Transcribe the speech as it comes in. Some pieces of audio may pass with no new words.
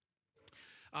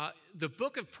The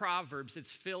book of Proverbs,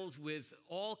 it's filled with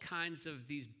all kinds of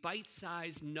these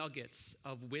bite-sized nuggets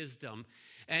of wisdom.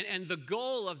 And the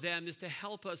goal of them is to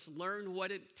help us learn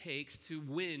what it takes to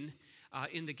win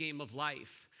in the game of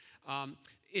life.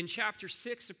 In chapter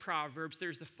 6 of Proverbs,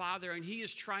 there's the father, and he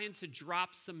is trying to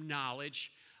drop some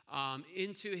knowledge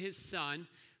into his son,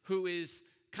 who is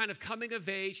kind of coming of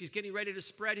age. He's getting ready to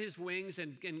spread his wings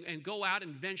and go out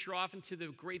and venture off into the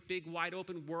great big wide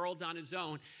open world on his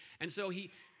own. And so he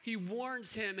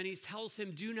warns him and he tells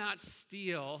him, do not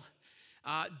steal.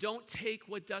 Don't take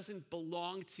what doesn't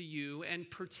belong to you. And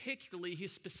particularly, he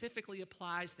specifically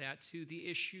applies that to the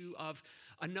issue of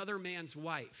another man's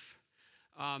wife.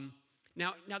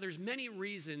 Now there's many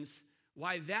reasons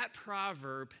why that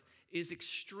proverb is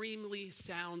extremely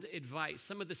sound advice,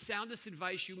 some of the soundest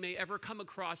advice you may ever come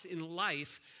across in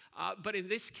life. But in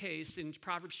this case, in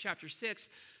Proverbs chapter 6,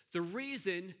 the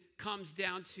reason comes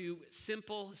down to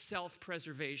simple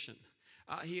self-preservation.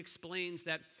 He explains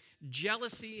that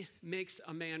jealousy makes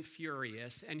a man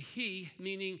furious, and he,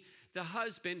 meaning the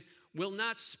husband, will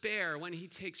not spare when he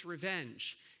takes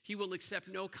revenge. He will accept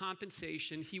no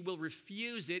compensation. He will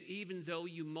refuse it even though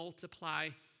you multiply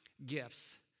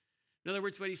gifts. In other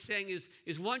words, what he's saying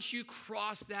is once you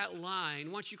cross that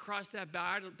line, once you cross that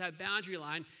boundary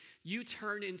line, you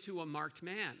turn into a marked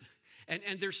man.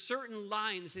 And there's certain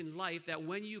lines in life that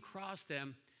when you cross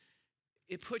them,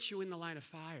 it puts you in the line of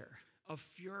fire, of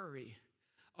fury,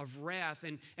 of wrath,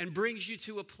 and brings you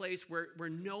to a place where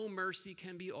no mercy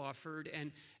can be offered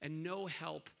and no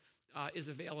help is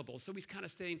available. So he's kind of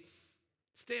saying,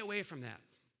 stay away from that.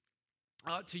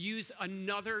 To use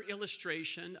another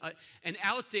illustration, an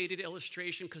outdated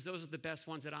illustration, because those are the best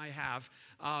ones that I have,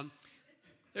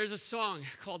 there's a song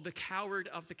called The Coward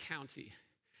of the County.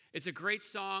 It's a great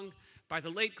song by the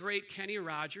late, great Kenny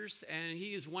Rogers, and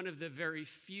he is one of the very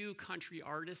few country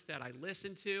artists that I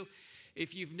listen to.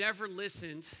 If you've never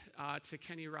listened to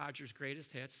Kenny Rogers'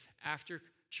 greatest hits, after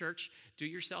church, do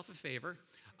yourself a favor.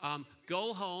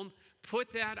 Go home,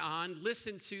 put that on,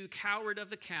 listen to Coward of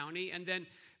the County, and then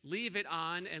leave it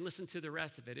on and listen to the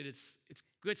rest of it. It's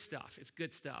good stuff. It's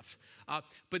good stuff.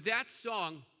 But that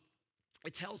song,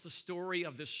 it tells the story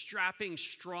of the strapping,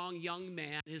 strong young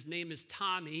man. His name is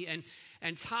Tommy.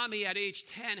 And Tommy, at age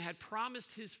 10, had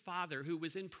promised his father, who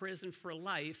was in prison for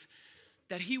life,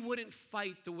 that he wouldn't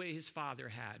fight the way his father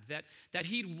had, that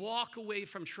he'd walk away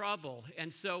from trouble.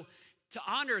 And so to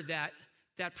honor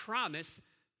that promise,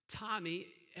 Tommy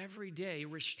every day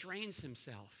restrains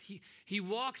himself. He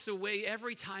walks away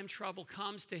every time trouble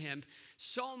comes to him,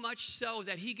 so much so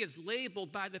that he gets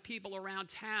labeled by the people around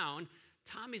town,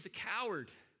 Tommy's a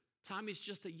coward. Tommy's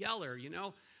just a yeller, you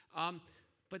know.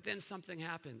 But then something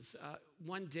happens.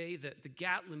 One day, the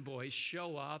Gatlin boys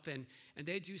show up, and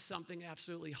they do something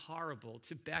absolutely horrible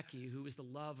to Becky, who is the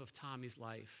love of Tommy's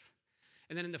life.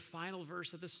 And then in the final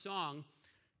verse of the song,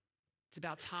 it's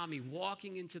about Tommy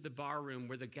walking into the bar room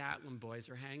where the Gatlin boys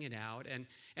are hanging out.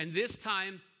 And this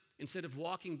time, instead of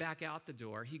walking back out the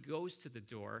door, he goes to the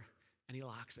door and he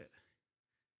locks it.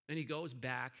 Then he goes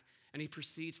back and he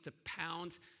proceeds to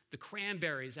pound the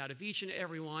cranberries out of each and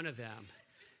every one of them.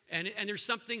 And there's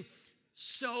something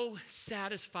so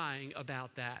satisfying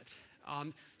about that,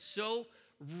 so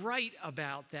right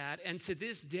about that. And to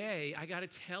this day, I got to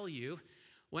tell you,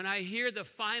 when I hear the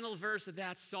final verse of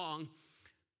that song,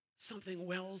 something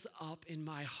wells up in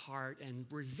my heart and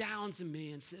resounds in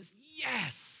me and says,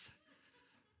 yes.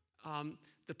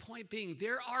 The point being,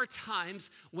 there are times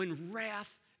when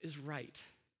wrath is right.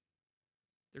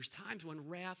 There's times when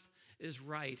wrath is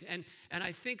right. And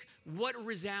I think what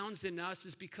resounds in us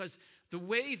is because the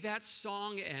way that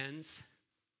song ends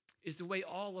is the way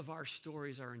all of our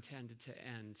stories are intended to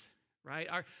end, right?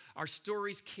 Our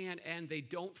stories can't end. They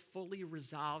don't fully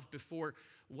resolve before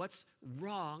what's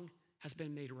wrong has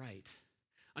been made right,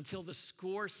 until the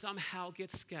score somehow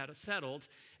gets settled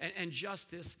and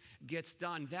justice gets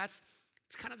done.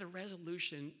 It's kind of the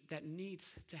resolution that needs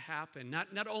to happen,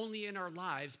 not only in our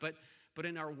lives, but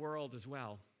in our world as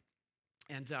well.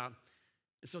 And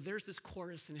so there's this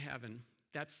chorus in heaven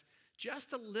that's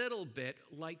just a little bit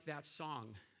like that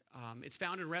song. It's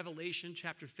found in Revelation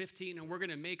chapter 15, and we're going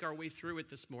to make our way through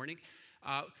it this morning.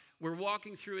 We're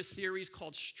walking through a series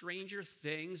called Stranger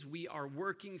Things. We are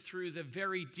working through the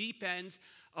very deep end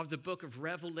of the book of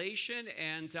Revelation.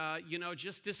 And,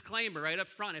 just disclaimer right up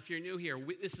front, if you're new here,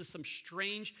 this is some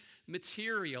strange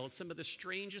material. It's some of the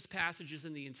strangest passages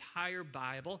in the entire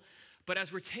Bible. But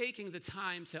as we're taking the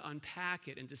time to unpack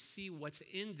it and to see what's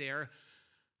in there,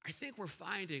 I think we're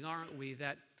finding, aren't we,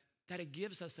 that it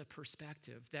gives us a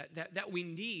perspective that we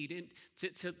need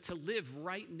to live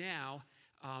right now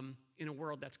in a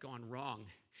world that's gone wrong.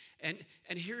 And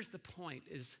here's the point,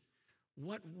 is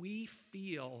what we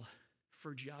feel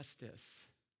for justice,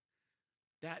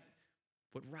 that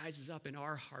what rises up in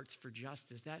our hearts for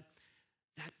justice, that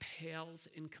pales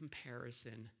in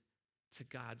comparison to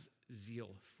God's zeal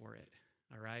for it,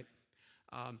 all right?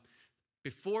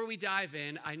 Before we dive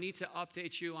in, I need to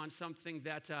update you on something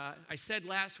that I said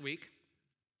last week,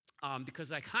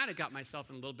 because I kind of got myself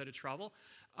in a little bit of trouble.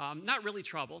 Not really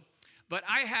trouble, but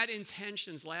I had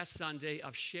intentions last Sunday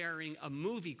of sharing a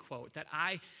movie quote that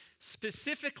I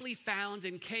specifically found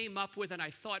and came up with and I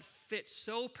thought fit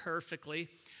so perfectly,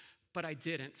 but I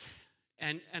didn't.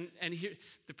 And here,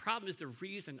 the problem is the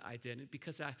reason I didn't,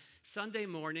 because Sunday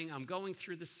morning I'm going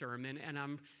through the sermon and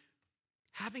I'm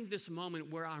having this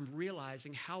moment where I'm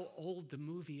realizing how old the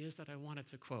movie is that I wanted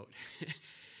to quote.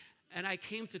 And I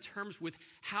came to terms with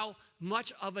how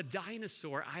much of a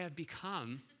dinosaur I have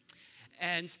become,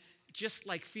 and just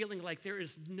like feeling like there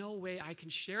is no way I can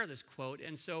share this quote.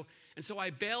 And so I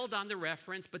bailed on the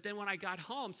reference, but then when I got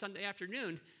home Sunday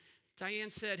afternoon, Diane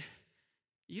said,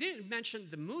 "You didn't mention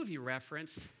the movie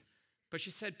reference," but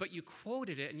she said, "But you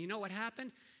quoted it," and you know what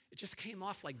happened? It just came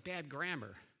off like bad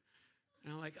grammar.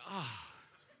 And I'm like,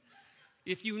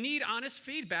 if you need honest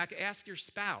feedback, ask your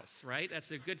spouse, right?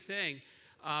 That's a good thing.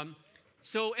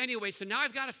 So now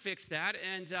I've got to fix that,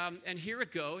 and here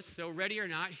it goes. So ready or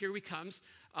not, here he comes.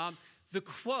 The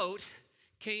quote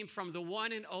came from the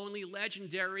one and only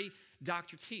legendary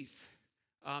Dr. Teeth.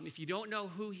 If you don't know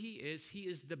who he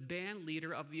is the band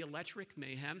leader of the Electric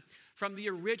Mayhem from the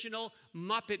original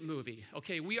Muppet movie.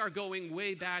 Okay, we are going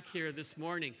way back here this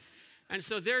morning. And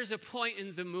so there's a point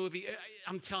in the movie,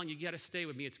 I'm telling you, you got to stay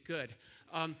with me, it's good.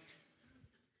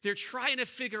 They're trying to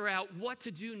figure out what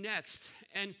to do next.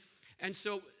 And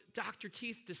so Dr.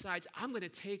 Teeth decides, I'm going to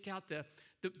take out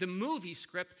the movie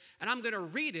script and I'm going to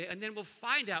read it, and then we'll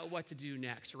find out what to do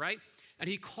next, right? And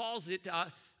he calls it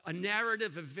a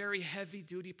narrative of very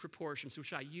heavy-duty proportions,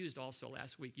 which I used also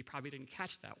last week. You probably didn't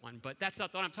catch that one, but that's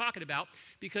not what I'm talking about,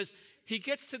 because he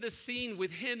gets to the scene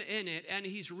with him in it, and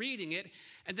he's reading it,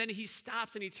 and then he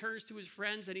stops and he turns to his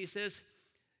friends and he says,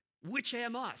 "Which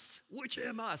am us? Which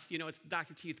am us?" You know, it's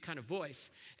Dr. Teeth kind of voice.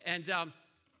 And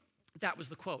that was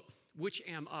the quote, "Which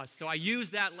am us?" So I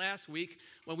used that last week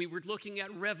when we were looking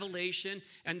at Revelation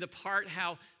and the part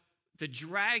how the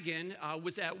dragon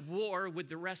was at war with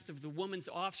the rest of the woman's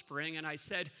offspring, and I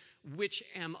said, "Which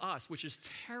am us?" which is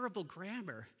terrible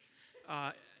grammar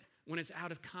when it's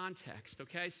out of context,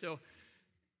 okay? So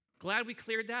glad we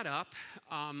cleared that up.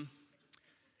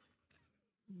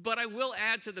 But I will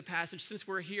add to the passage, since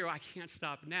we're here, I can't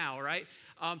stop now, right?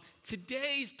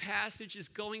 Today's passage is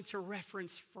going to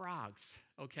reference frogs,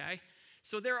 okay?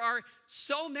 So there are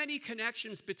so many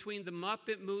connections between the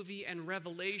Muppet movie and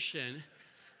Revelation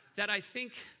that I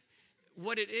think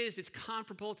what it is, it's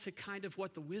comparable to kind of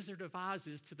what the Wizard of Oz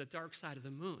is to the dark side of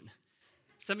the moon.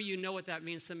 Some of you know what that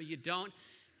means, some of you don't.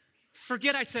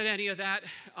 Forget I said any of that.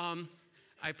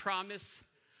 I promise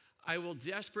I will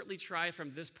desperately try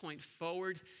from this point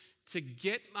forward to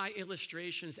get my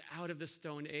illustrations out of the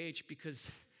Stone Age,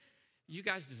 because you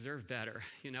guys deserve better.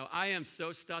 You know, I am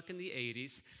so stuck in the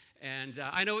 80s, and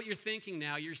I know what you're thinking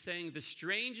now. You're saying the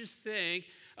strangest thing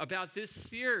about this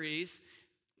series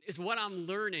is what I'm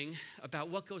learning about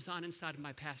what goes on inside of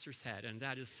my pastor's head, and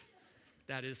that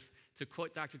is, to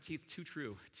quote Dr. Teeth, too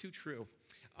true, too true.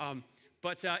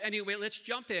 But anyway, let's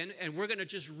jump in, and we're going to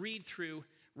just read through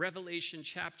Revelation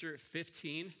chapter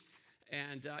 15,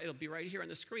 and it'll be right here on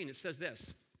the screen. It says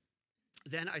this: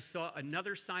 "Then I saw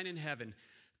another sign in heaven,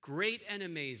 great and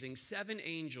amazing, 7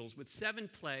 angels with 7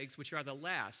 plagues, which are the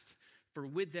last, for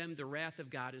with them the wrath of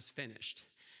God is finished.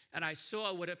 And I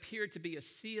saw what appeared to be a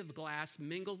sea of glass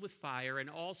mingled with fire, and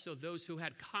also those who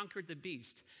had conquered the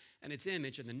beast and its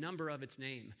image and the number of its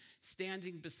name,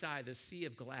 standing beside the sea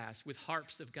of glass with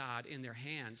harps of God in their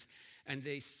hands. And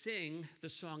they sing the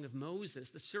song of Moses,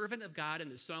 the servant of God,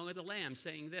 and the song of the Lamb,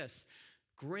 saying this: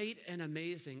 Great and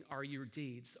amazing are your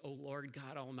deeds, O Lord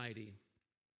God Almighty.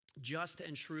 Just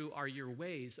and true are your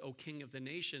ways, O King of the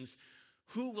nations.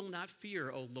 Who will not fear,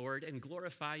 O Lord, and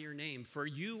glorify your name? For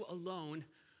you alone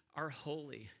are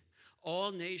holy.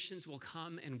 All nations will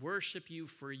come and worship you,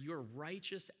 for your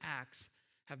righteous acts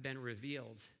have been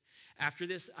revealed. After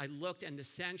this, I looked, and the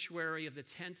sanctuary of the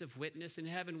tent of witness in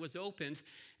heaven was opened,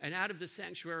 and out of the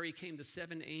sanctuary came the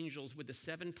 7 angels with the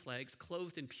 7 plagues,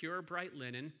 clothed in pure bright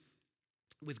linen,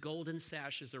 with golden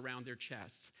sashes around their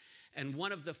chests. And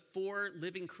one of the 4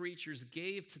 living creatures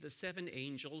gave to the 7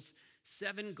 angels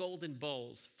 7 golden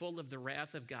bowls full of the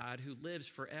wrath of God, who lives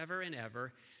forever and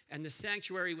ever. And the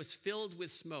sanctuary was filled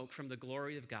with smoke from the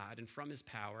glory of God and from his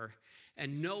power,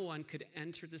 and no one could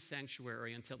enter the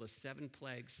sanctuary until the 7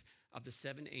 plagues of the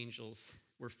 7 angels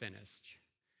were finished.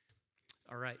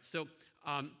 All right, so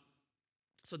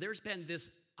there's been this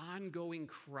ongoing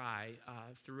cry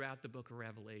throughout the book of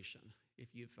Revelation.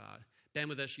 If you've been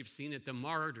with us, you've seen it. The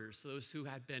martyrs, those who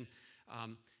had been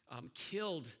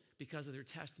killed because of their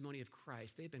testimony of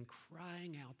Christ, they've been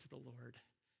crying out to the Lord,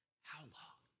 how long?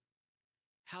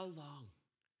 How long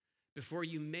before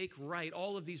you make right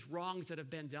all of these wrongs that have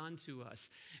been done to us?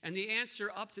 And the answer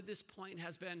up to this point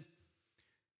has been,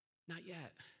 not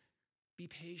yet. Be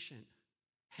patient.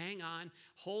 Hang on,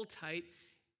 hold tight,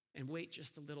 and wait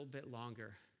just a little bit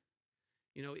longer.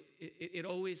 You know, it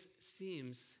always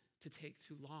seems to take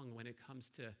too long when it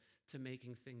comes to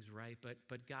making things right.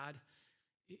 But God,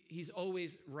 he's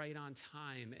always right on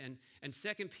time. And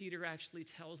 2 Peter actually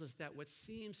tells us that what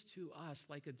seems to us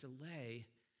like a delay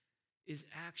is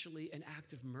actually an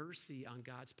act of mercy on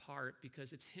God's part,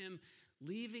 because it's him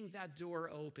leaving that door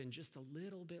open just a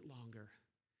little bit longer,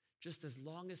 just as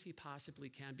long as he possibly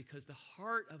can, because the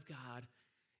heart of God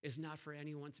is not for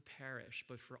anyone to perish,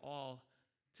 but for all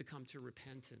to come to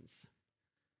repentance.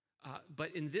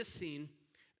 But in this scene,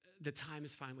 the time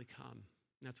has finally come.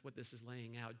 And that's what this is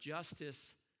laying out.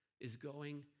 Justice is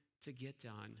going to get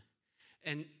done.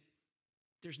 And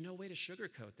there's no way to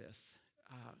sugarcoat this.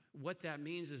 What that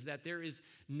means is that there is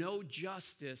no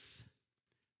justice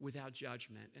without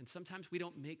judgment. And sometimes we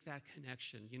don't make that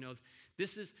connection. You know,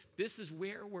 this is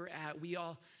where we're at. We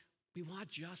want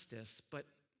justice, but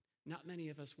not many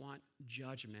of us want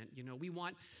judgment. You know, we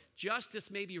want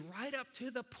justice maybe right up to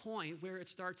the point where it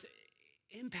starts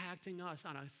impacting us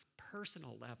on a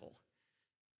personal level.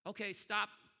 Okay, stop.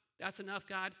 That's enough,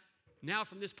 God. Now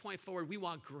from this point forward, we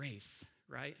want grace,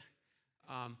 right?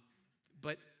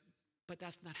 But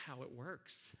that's not how it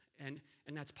works. And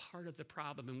that's part of the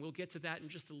problem. And we'll get to that in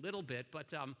just a little bit.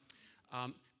 But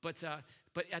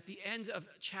at the end of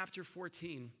chapter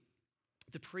 14,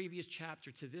 the previous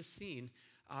chapter to this scene,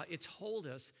 it told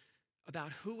us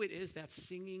about who it is that's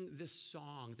singing this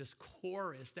song, this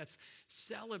chorus that's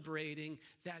celebrating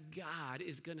that God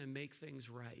is going to make things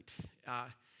right.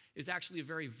 It's actually a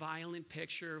very violent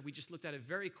picture. We just looked at it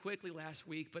very quickly last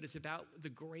week, but it's about the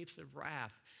grapes of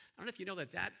wrath. I don't know if you know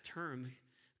that term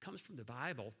comes from the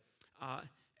Bible.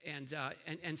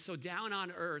 And so down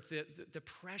on earth, the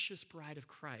precious bride of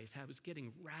Christ was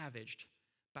getting ravaged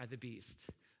by the beast.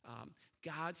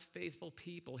 God's faithful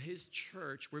people, his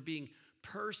church, were being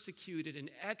persecuted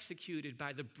and executed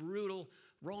by the brutal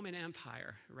Roman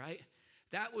Empire, right?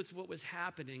 That was what was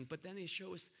happening. But then he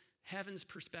shows heaven's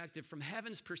perspective. From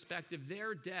heaven's perspective,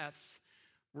 their deaths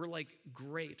were like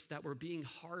grapes that were being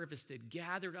harvested,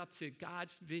 gathered up to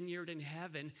God's vineyard in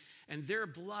heaven, and their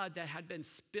blood that had been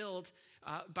spilled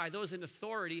by those in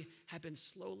authority had been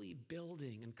slowly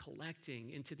building and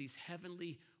collecting into these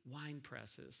heavenly wine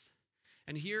presses.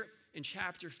 And here in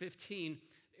chapter 15,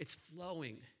 it's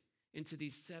flowing into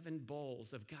these 7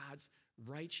 bowls of God's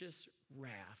righteous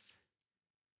wrath,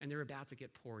 and they're about to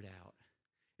get poured out.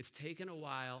 It's taken a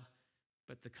while,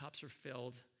 but the cups are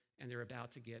filled, and they're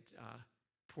about to get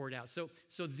poured out. So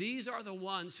these are the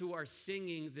ones who are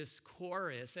singing this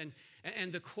chorus.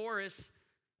 And the chorus,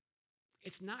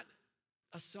 it's not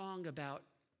a song about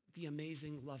the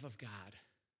amazing love of God.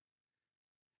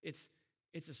 It's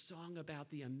a song about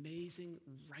the amazing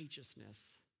righteousness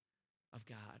of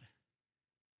God.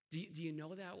 Do you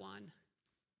know that one?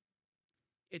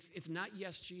 It's not,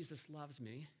 yes, Jesus loves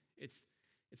me. It's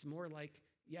more like,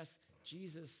 yes,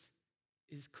 Jesus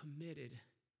is committed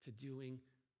to doing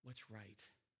what's right.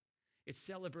 It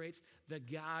celebrates the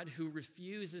God who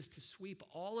refuses to sweep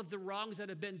all of the wrongs that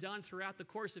have been done throughout the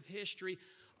course of history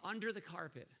under the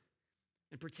carpet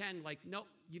and pretend like, nope,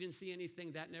 you didn't see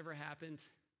anything, that never happened.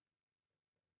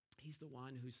 He's the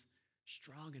one who's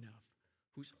strong enough,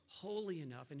 who's holy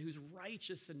enough, and who's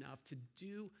righteous enough to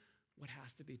do what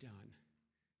has to be done,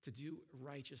 to do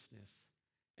righteousness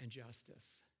and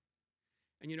justice.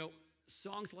 And you know,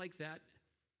 songs like that,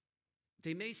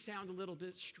 they may sound a little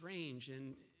bit strange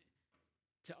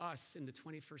to us in the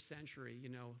 21st century, you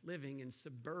know, living in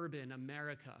suburban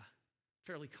America,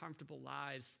 fairly comfortable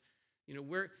lives. You know,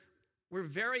 we're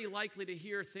very likely to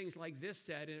hear things like this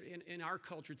said in our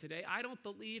culture today. I don't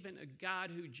believe in a God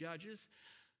who judges.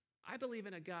 I believe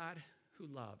in a God who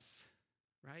loves,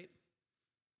 right?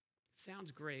 Sounds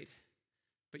great,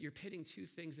 but you're pitting 2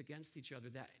 things against each other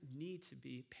that need to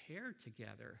be paired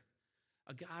together.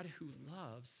 A God who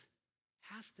loves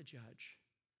has to judge.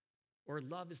 Or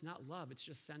love is not love, it's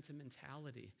just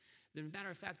sentimentality. As a matter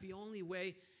of fact, the only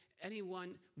way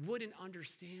anyone wouldn't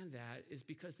understand that is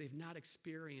because they've not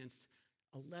experienced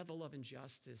a level of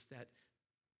injustice that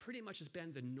pretty much has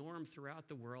been the norm throughout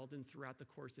the world and throughout the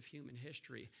course of human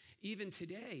history. Even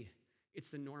today, it's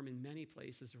the norm in many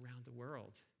places around the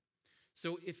world.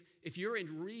 So if you're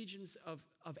in regions of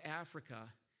Africa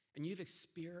and you've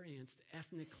experienced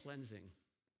ethnic cleansing,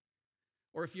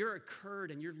 or if you're a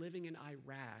Kurd and you're living in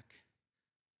Iraq,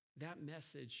 that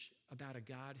message about a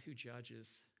God who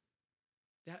judges,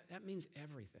 that means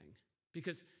everything.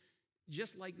 Because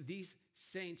just like these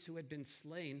saints who had been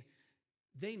slain,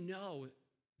 they know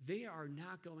they are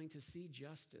not going to see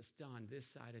justice done this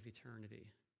side of eternity.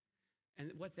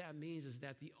 And what that means is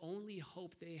that the only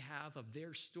hope they have of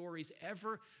their stories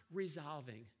ever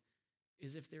resolving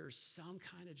is if there's some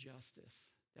kind of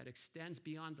justice that extends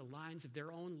beyond the lines of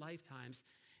their own lifetimes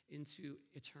into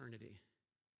eternity.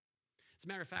 As a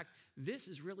matter of fact, this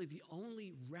is really the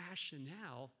only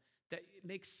rationale that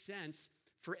makes sense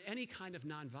for any kind of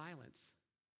nonviolence,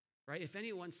 right? If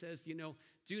anyone says,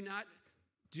 do not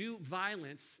do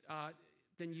violence,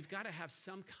 then you've got to have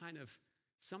some kind of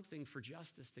something for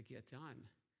justice to get done.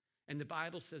 And the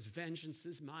Bible says, vengeance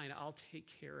is mine, I'll take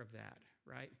care of that,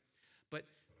 right?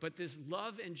 But this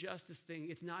love and justice thing,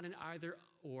 it's not an either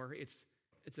or, it's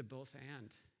a both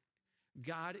and.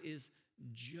 God is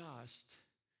just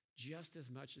as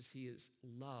much as he is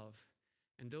love.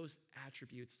 And those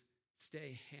attributes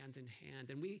stay hand in hand.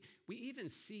 And we even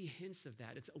see hints of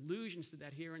that. It's allusions to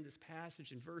that here in this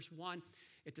passage. In verse 1,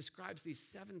 it describes these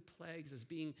 7 plagues as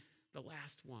being the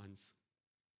last ones.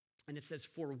 And it says,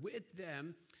 for with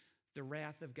them, the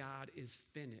wrath of God is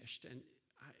finished. And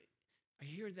I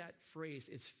hear that phrase,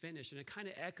 is finished, and it kind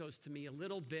of echoes to me a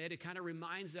little bit. It kind of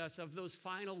reminds us of those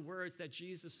final words that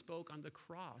Jesus spoke on the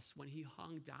cross when he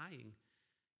hung dying.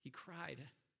 He cried,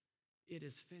 it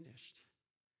is finished.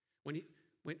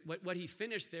 What he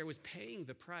finished there was paying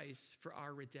the price for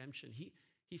our redemption.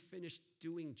 He finished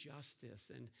doing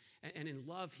justice. And in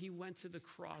love, he went to the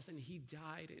cross and he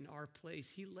died in our place.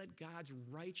 He let God's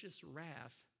righteous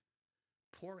wrath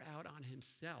pour out on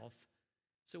himself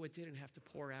so it didn't have to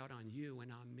pour out on you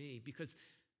and on me, because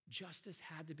justice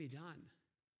had to be done.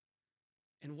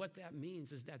 And what that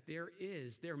means is that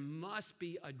there must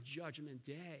be a judgment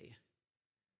day.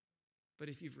 But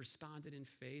if you've responded in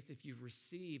faith, if you've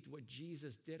received what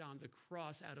Jesus did on the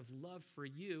cross out of love for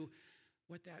you,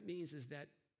 what that means is that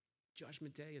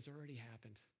judgment day has already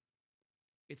happened.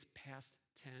 It's past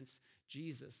tense.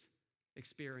 Jesus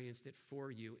experienced it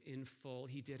for you in full.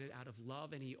 He did it out of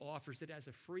love, and he offers it as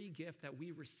a free gift that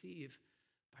we receive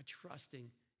by trusting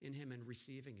in him and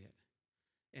receiving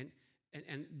it.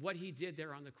 And what he did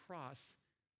there on the cross,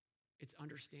 it's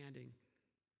understanding.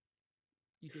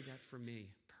 You did that for me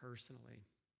personally.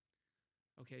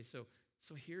 Okay, so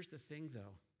here's the thing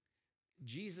though.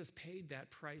 Jesus paid that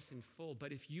price in full,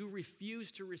 but if you refuse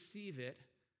to receive it,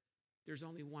 there's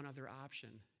only one other option,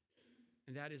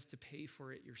 and that is to pay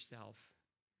for it yourself,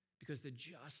 because the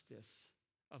justice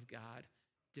of God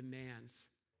demands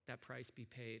that price be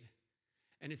paid.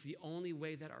 And it's the only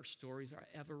way that our stories are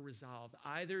ever resolved.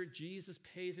 Either Jesus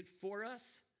pays it for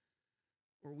us,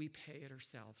 or we pay it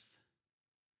ourselves.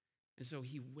 And so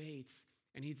he waits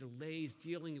and he delays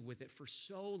dealing with it for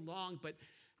so long, but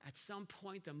at some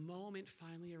point the moment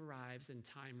finally arrives and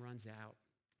time runs out.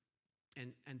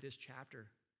 And this chapter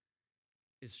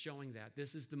is showing that.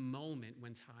 This is the moment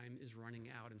when time is running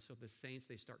out. And so the saints,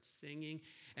 they start singing,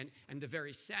 and the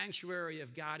very sanctuary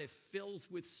of God, it fills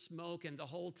with smoke, and the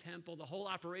whole temple, the whole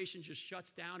operation just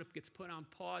shuts down. It gets put on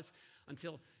pause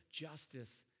until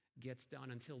justice gets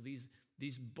done, until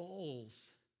these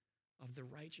bowls of the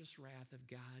righteous wrath of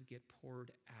God get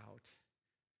poured out.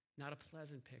 Not a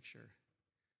pleasant picture.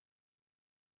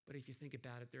 But if you think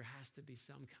about it, there has to be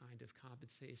some kind of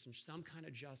compensation, some kind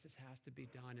of justice has to be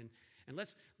done. And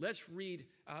let's read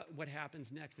what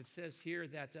happens next. It says here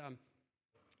that,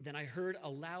 then I heard a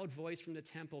loud voice from the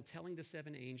temple telling the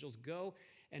 7 angels, go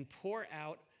and pour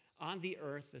out on the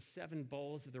earth the 7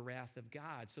 bowls of the wrath of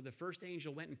God. So the first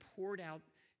angel went and poured out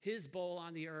his bowl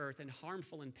on the earth, and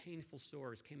harmful and painful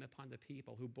sores came upon the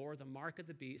people who bore the mark of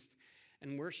the beast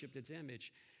and worshiped its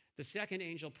image. The second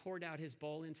angel poured out his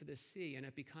bowl into the sea, and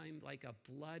it became like a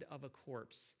blood of a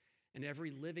corpse, and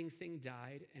every living thing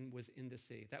died and was in the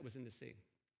sea. That was in the sea.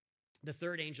 The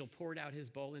third angel poured out his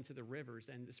bowl into the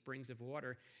rivers and the springs of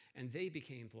water, and they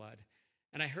became blood.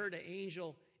 And I heard an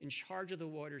angel in charge of the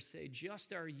waters say,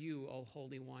 just are you, O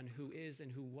Holy One, who is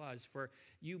and who was, for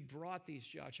you brought these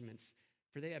judgments.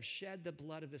 For they have shed the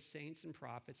blood of the saints and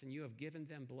prophets, and you have given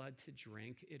them blood to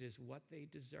drink. It is what they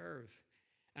deserve.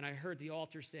 And I heard the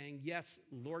altar saying, "Yes,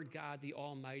 Lord God, the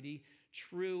Almighty,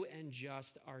 true and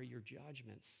just are your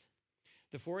judgments."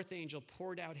 The fourth angel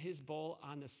poured out his bowl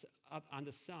on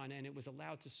the sun, and it was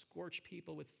allowed to scorch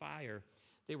people with fire.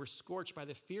 They were scorched by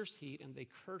the fierce heat, and they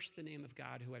cursed the name of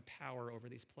God who had power over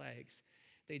these plagues.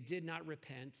 They did not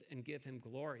repent and give him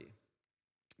glory.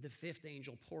 The fifth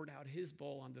angel poured out his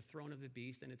bowl on the throne of the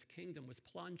beast, and its kingdom was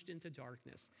plunged into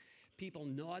darkness. People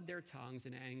gnawed their tongues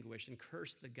in anguish and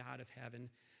cursed the God of heaven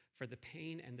for the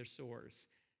pain and their sores.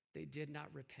 They did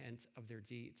not repent of their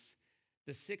deeds.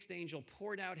 The sixth angel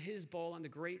poured out his bowl on the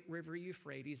great river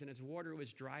Euphrates, and its water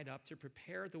was dried up to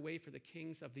prepare the way for the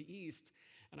kings of the east.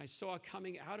 And I saw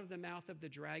coming out of the mouth of the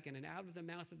dragon, and out of the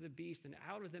mouth of the beast, and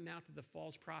out of the mouth of the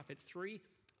false prophet, 3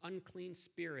 unclean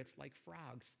spirits like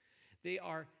frogs. They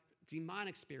are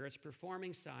demonic spirits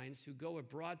performing signs who go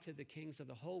abroad to the kings of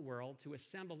the whole world to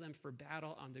assemble them for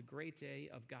battle on the great day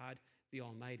of God the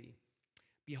Almighty.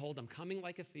 Behold, I'm coming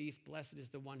like a thief. Blessed is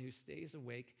the one who stays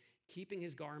awake, keeping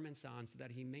his garments on so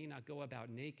that he may not go about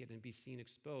naked and be seen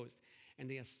exposed. And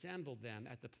they assembled them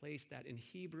at the place that in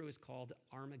Hebrew is called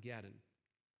Armageddon.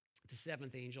 The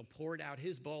seventh angel poured out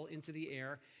his bowl into the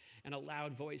air, and a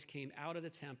loud voice came out of the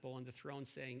temple and the throne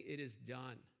saying, "It is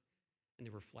done." And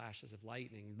there were flashes of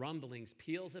lightning, rumblings,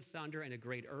 peals of thunder, and a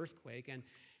great earthquake. And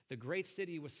the great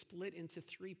city was split into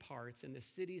 3 parts, and the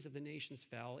cities of the nations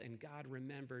fell. And God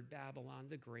remembered Babylon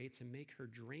the Great to make her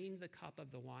drain the cup of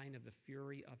the wine of the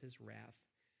fury of his wrath.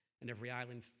 And every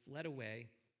island fled away,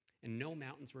 and no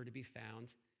mountains were to be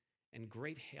found. And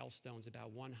great hailstones,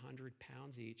 about 100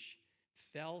 pounds each,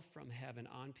 fell from heaven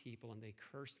on people, and they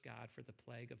cursed God for the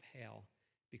plague of hail,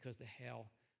 because the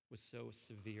hail was so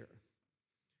severe.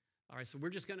 All right, so we're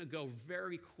just going to go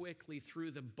very quickly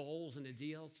through the bowls and the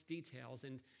details.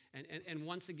 And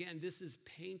once again, this is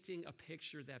painting a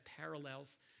picture that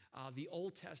parallels the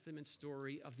Old Testament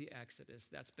story of the Exodus.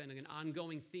 That's been an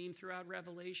ongoing theme throughout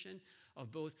Revelation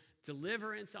of both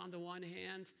deliverance on the one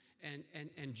hand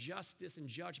and justice and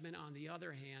judgment on the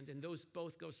other hand. And those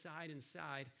both go side and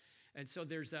side. And so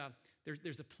there's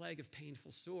a plague of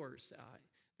painful sores.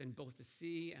 Then both the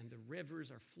sea and the rivers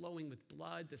are flowing with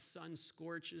blood. The sun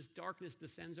scorches. Darkness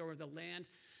descends over the land.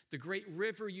 The great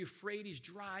river Euphrates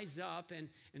dries up, and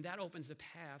that opens a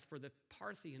path for the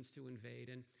Parthians to invade.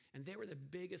 And they were the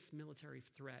biggest military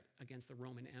threat against the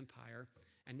Roman Empire.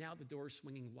 And now the door's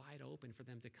swinging wide open for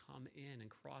them to come in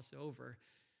and cross over.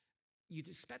 You'd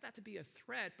expect that to be a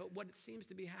threat, but what it seems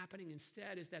to be happening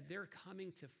instead is that they're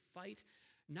coming to fight,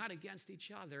 not against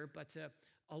each other, but to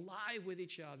ally with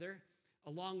each other,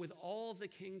 along with all the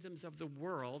kingdoms of the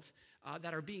world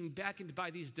that are being beckoned by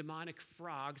these demonic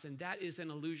frogs. And that is an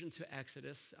allusion to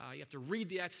Exodus. You have to read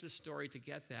the Exodus story to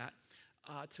get that.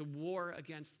 To war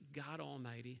against God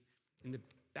Almighty in the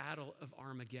battle of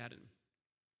Armageddon.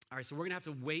 All right, so we're going to have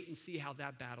to wait and see how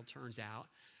that battle turns out.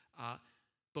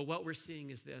 But what we're seeing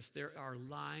is this. There are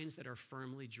lines that are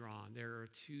firmly drawn. There are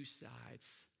 2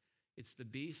 sides. It's the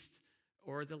beast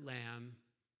or the lamb,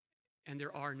 and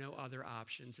there are no other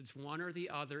options. It's one or the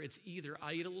other. It's either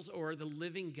idols or the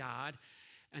living God.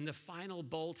 And the final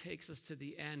bowl takes us to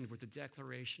the end where the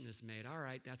declaration is made. All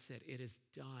right, that's it. It is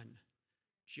done.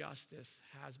 Justice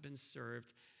has been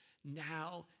served.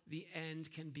 Now the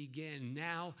end can begin.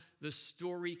 Now the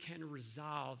story can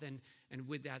resolve. And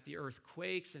with that, the earth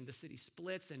quakes and the city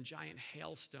splits and giant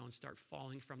hailstones start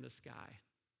falling from the sky.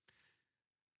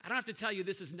 I don't have to tell you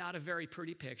this is not a very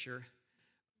pretty picture.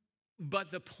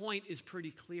 But the point is pretty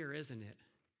clear, isn't it?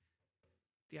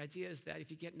 The idea is that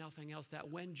if you get nothing else, that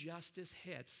when justice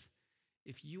hits,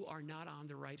 if you are not on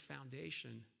the right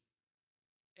foundation,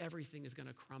 everything is going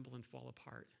to crumble and fall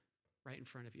apart right in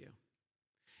front of you.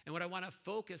 And what I want to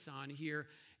focus on here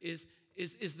is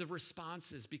the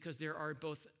responses, because there are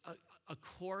both a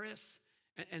chorus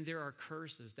and there are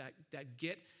curses that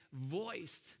get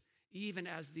voiced even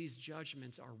as these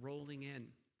judgments are rolling in.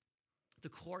 The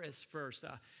chorus first,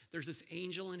 there's this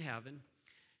angel in heaven,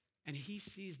 and he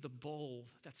sees the bowl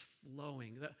that's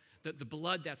flowing, the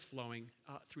blood that's flowing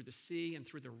through the sea and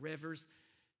through the rivers.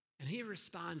 And he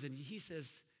responds and he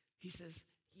says,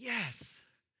 yes.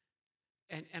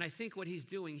 And I think what he's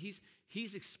doing,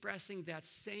 he's expressing that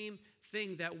same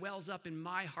thing that wells up in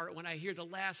my heart when I hear the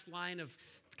last line of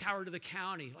Coward of the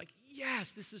County. Like,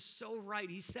 yes, this is so right.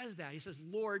 He says that. He says,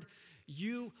 Lord,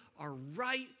 you are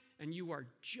right and you are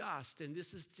just. And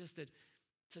this is just it's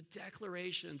a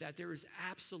declaration that there is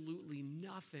absolutely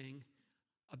nothing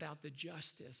about the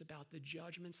justice, about the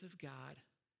judgments of God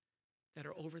that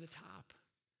are over the top,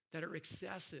 that are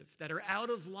excessive, that are out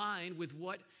of line with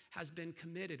what has been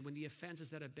committed, when the offenses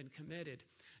that have been committed.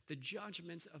 The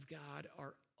judgments of God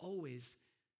are always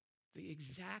the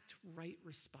exact right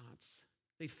response.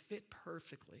 They fit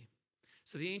perfectly.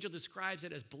 So the angel describes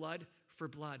it as blood for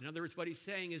blood. In other words, what he's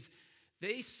saying is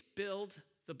they spilled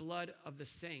the blood of the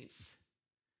saints.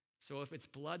 So if it's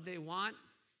blood they want,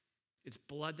 it's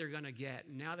blood they're going to get.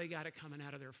 Now they got it coming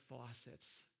out of their faucets,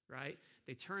 right?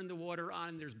 They turn the water on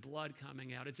and there's blood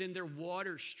coming out. It's in their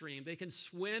water stream. They can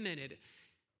swim in it.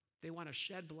 They want to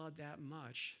shed blood that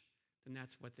much, then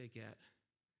that's what they get.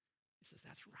 He says,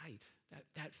 that's right.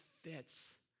 That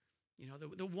fits. You know,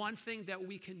 the one thing that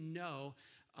we can know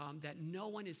that no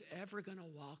one is ever going to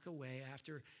walk away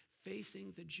after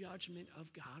facing the judgment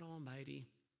of God Almighty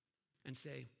and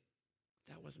say,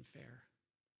 that wasn't fair.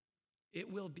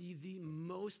 It will be the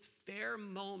most fair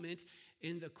moment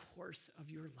in the course of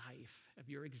your life, of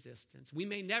your existence. We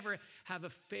may never have a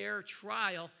fair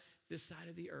trial this side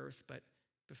of the earth, but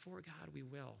before God we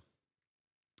will.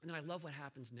 And then I love what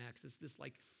happens next. There's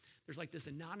like this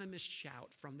anonymous shout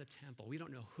from the temple. We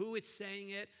don't know who it's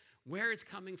saying it, where it's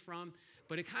coming from,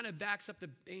 but it kind of backs up the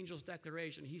angel's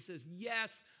declaration. He says,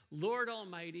 yes, Lord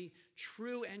Almighty,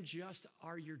 true and just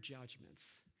are your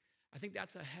judgments. I think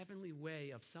that's a heavenly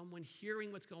way of someone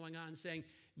hearing what's going on and saying,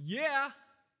 yeah,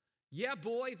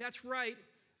 boy, that's right.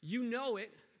 You know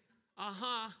it.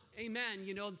 Amen.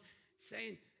 You know,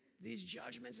 saying these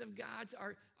judgments of God's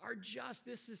are just.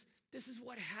 This is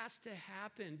what has to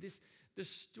happen. The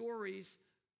stories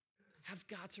have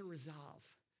got to resolve.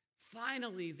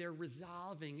 Finally, they're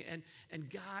resolving, and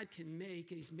God can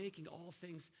make, and he's making all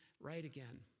things right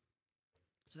again.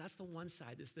 So that's the one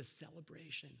side, is this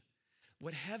celebration.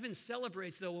 What heaven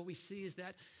celebrates, though, what we see is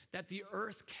that the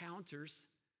earth counters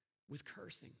with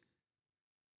cursing,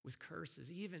 with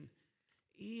curses,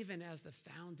 even as the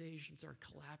foundations are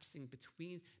collapsing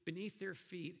beneath their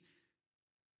feet,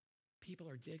 people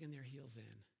are digging their heels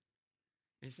in.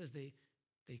 And it says they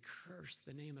curse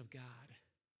the name of God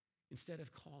instead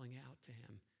of calling out to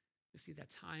him. You see that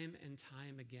time and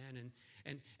time again.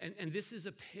 And this is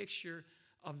a picture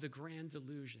of the grand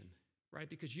delusion, right?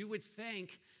 Because you would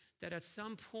think that at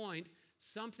some point,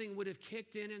 something would have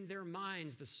kicked in their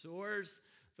minds, the source,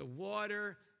 the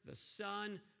water, the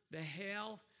sun, the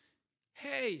hail.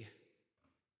 Hey,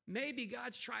 maybe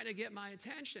God's trying to get my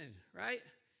attention, right?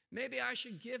 Maybe I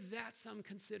should give that some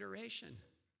consideration.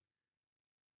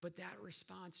 But that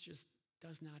response just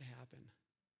does not happen.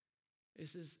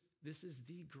 This is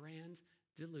the grand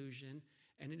delusion,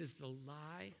 and it is the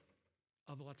lie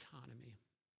of autonomy.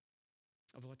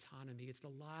 It's the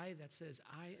lie that says,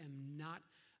 I am not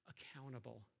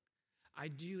accountable. I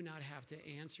do not have to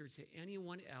answer to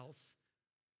anyone else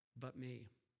but me.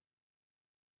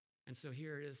 And so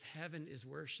here it is, heaven is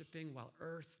worshiping while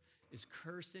earth is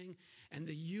cursing, and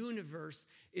the universe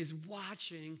is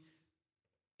watching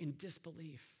in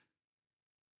disbelief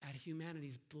at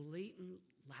humanity's blatant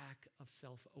lack of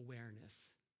self-awareness.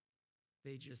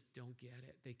 They just don't get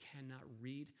it. They cannot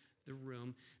read the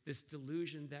room. This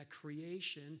delusion that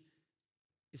creation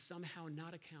is somehow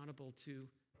not accountable to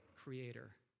Creator,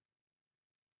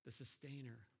 the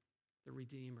Sustainer, the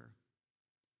Redeemer.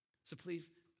 So please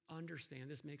understand,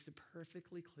 this makes it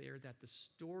perfectly clear that the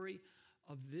story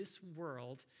of this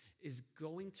world is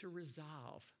going to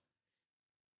resolve,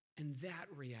 and that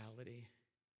reality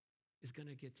is going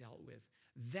to get dealt with.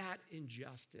 That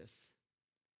injustice,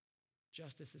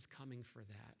 justice is coming for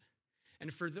that.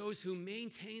 And for those who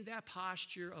maintain that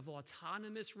posture of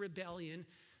autonomous rebellion,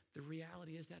 the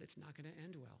reality is that it's not going to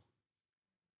end well.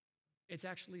 It's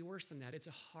actually worse than that. It's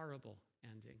a horrible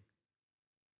ending.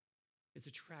 It's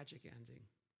a tragic ending.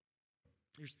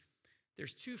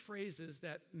 There's two phrases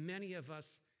that many of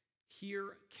us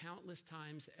hear countless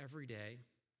times every day.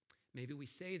 Maybe we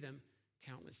say them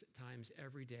countless times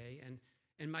every day.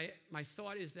 And my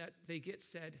thought is that they get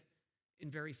said in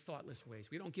very thoughtless ways.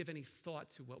 We don't give any thought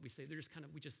to what we say. They're just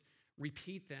we just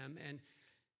repeat them.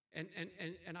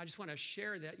 And I just want to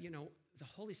share that, the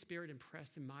Holy Spirit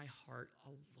impressed in my heart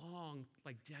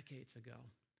decades ago,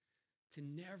 to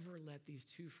never let these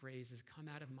two phrases come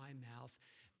out of my mouth,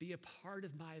 be a part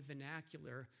of my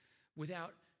vernacular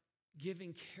without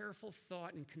giving careful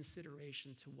thought and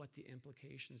consideration to what the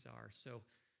implications are. So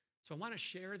I want to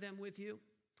share them with you,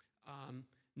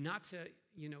 not to,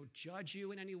 judge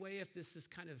you in any way if this is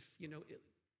kind of,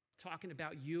 talking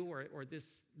about you or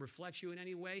this reflects you in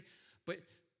any way, but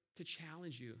to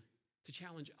challenge you, to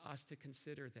challenge us to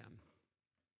consider them.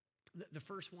 The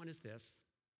first one is this: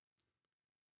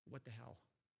 what the hell?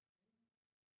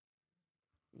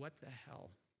 What the hell?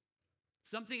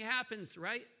 Something happens,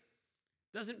 right?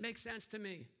 Doesn't make sense to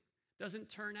me. Doesn't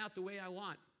turn out the way I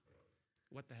want.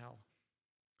 What the hell?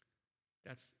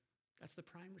 That's the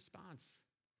prime response.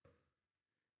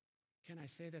 can I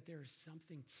say that there is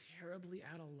something terribly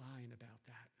out of line about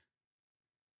that?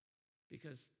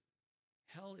 Because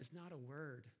hell is not a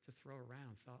word to throw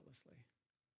around thoughtlessly.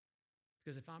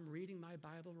 Because if I'm reading my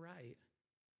Bible right,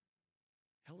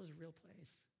 hell is a real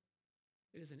place.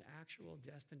 It is an actual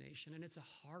destination, and it's a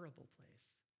horrible place.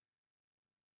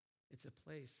 It's a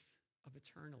place of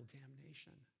eternal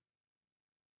damnation.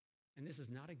 And this is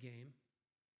not a game,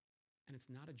 and it's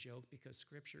not a joke, because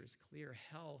Scripture is clear.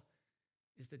 Hell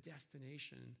is the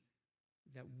destination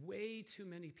that way too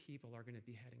many people are going to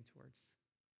be heading towards.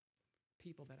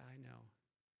 People that I know,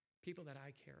 people that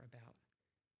I care about,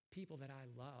 people that I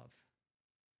love.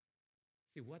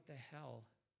 See, what the hell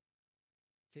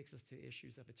takes us to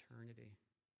issues of eternity?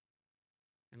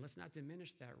 And let's not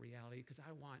diminish that reality, because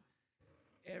I want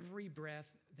every breath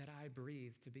that I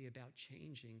breathe to be about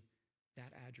changing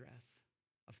that address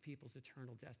of people's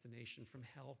eternal destination from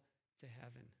hell to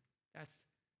heaven.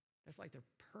 That's like the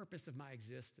purpose of my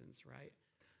existence, right?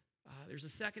 There's a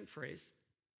second phrase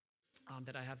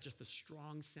that I have just a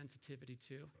strong sensitivity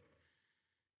to.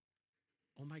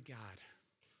 Oh my God.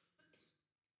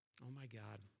 Oh my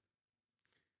God.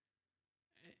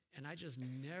 And I just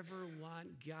never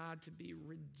want God to be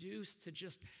reduced to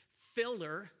just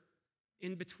filler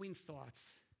in between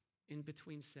thoughts, in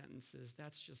between sentences.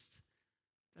 That's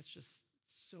just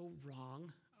so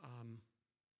wrong,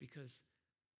 because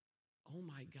oh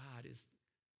my God is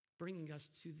bringing us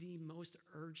to the most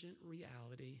urgent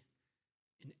reality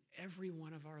in every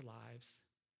one of our lives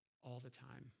all the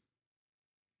time.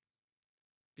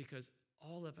 Because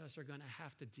all of us are going to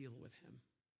have to deal with him.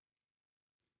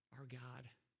 Our God,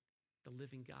 the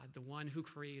living God, the one who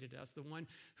created us, the one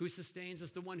who sustains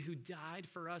us, the one who died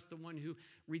for us, the one who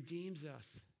redeems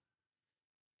us.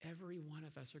 Every one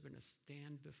of us are going to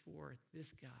stand before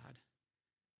this God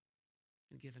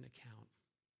and give an account.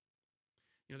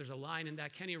 You know, there's a line in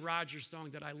that Kenny Rogers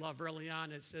song that I love early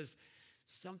on. It says,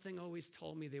 something always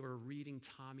told me they were reading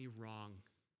Tommy wrong.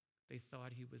 They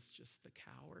thought he was just a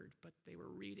coward, but they were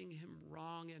reading him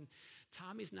wrong. And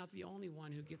Tommy's not the only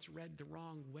one who gets read the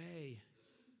wrong way.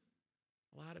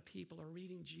 A lot of people are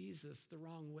reading Jesus the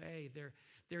wrong way.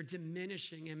 They're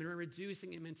diminishing him and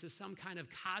reducing him into some kind of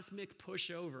cosmic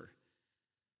pushover.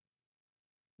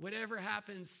 Whatever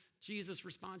happens, Jesus'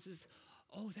 response is,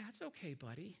 oh, that's okay,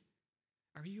 buddy.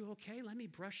 Are you okay? Let me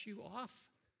brush you off.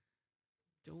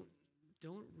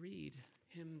 Don't read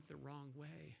him the wrong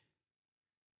way,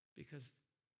 because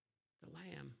the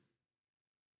Lamb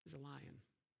is a lion,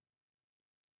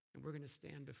 and we're going to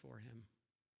stand before him.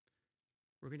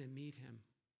 We're going to meet him.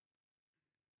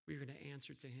 We're going to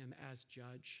answer to him as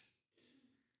judge.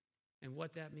 And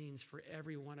what that means for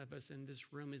every one of us in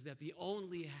this room is that the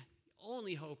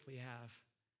only hope we have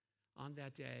on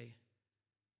that day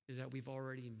is that we've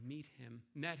already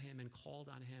met him, and called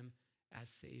on him as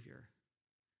Savior,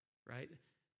 right?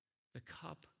 The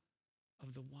cup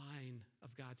of the wine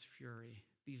of God's fury,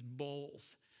 these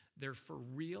bowls, they're for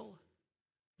real,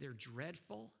 they're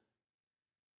dreadful,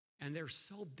 and they're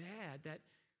so bad that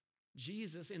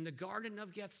Jesus, in the Garden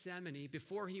of Gethsemane,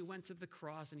 before he went to the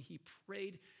cross and he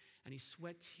prayed and he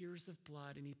sweat tears of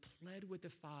blood and he pled with the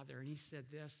Father, and he said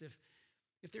this,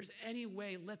 if there's any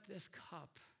way, let this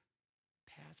cup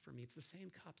pass from me. It's the same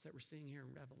cups that we're seeing here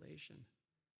in Revelation.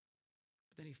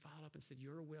 But then he followed up and said,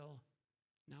 your will,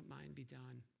 not mine, be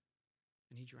done.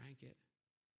 And he drank it.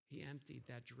 He emptied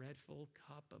that dreadful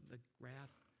cup of the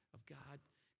wrath of God,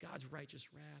 God's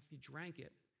righteous wrath. He drank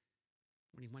it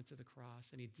when he went to the cross,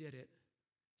 and he did it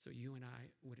so you and I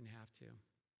wouldn't have to.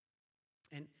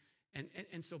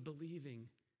 And so believing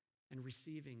and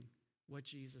receiving what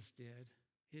Jesus did,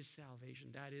 his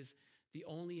salvation, that is the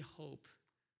only hope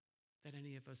that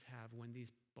any of us have when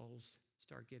these bowls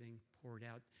start getting poured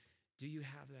out. Do you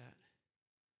have that?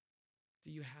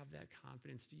 Do you have that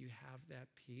confidence? Do you have that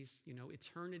peace? You know,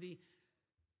 eternity,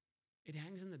 it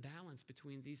hangs in the balance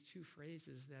between these two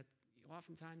phrases that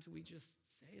oftentimes we just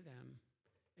say them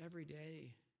every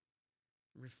day,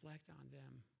 reflect on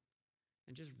them,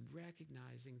 and just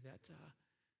recognizing that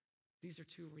these are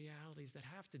two realities that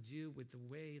have to do with the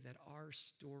way that our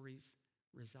stories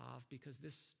resolve, because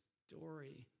this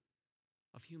story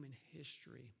of human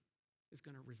history is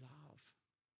going to resolve.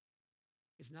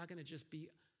 It's not going to just be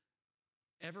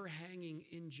ever hanging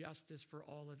injustice for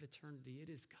all of eternity. It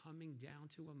is coming down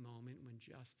to a moment when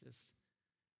justice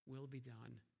will be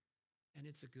done, and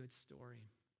it's a good story.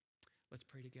 Let's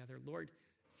pray together. Lord,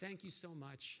 thank you so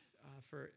much for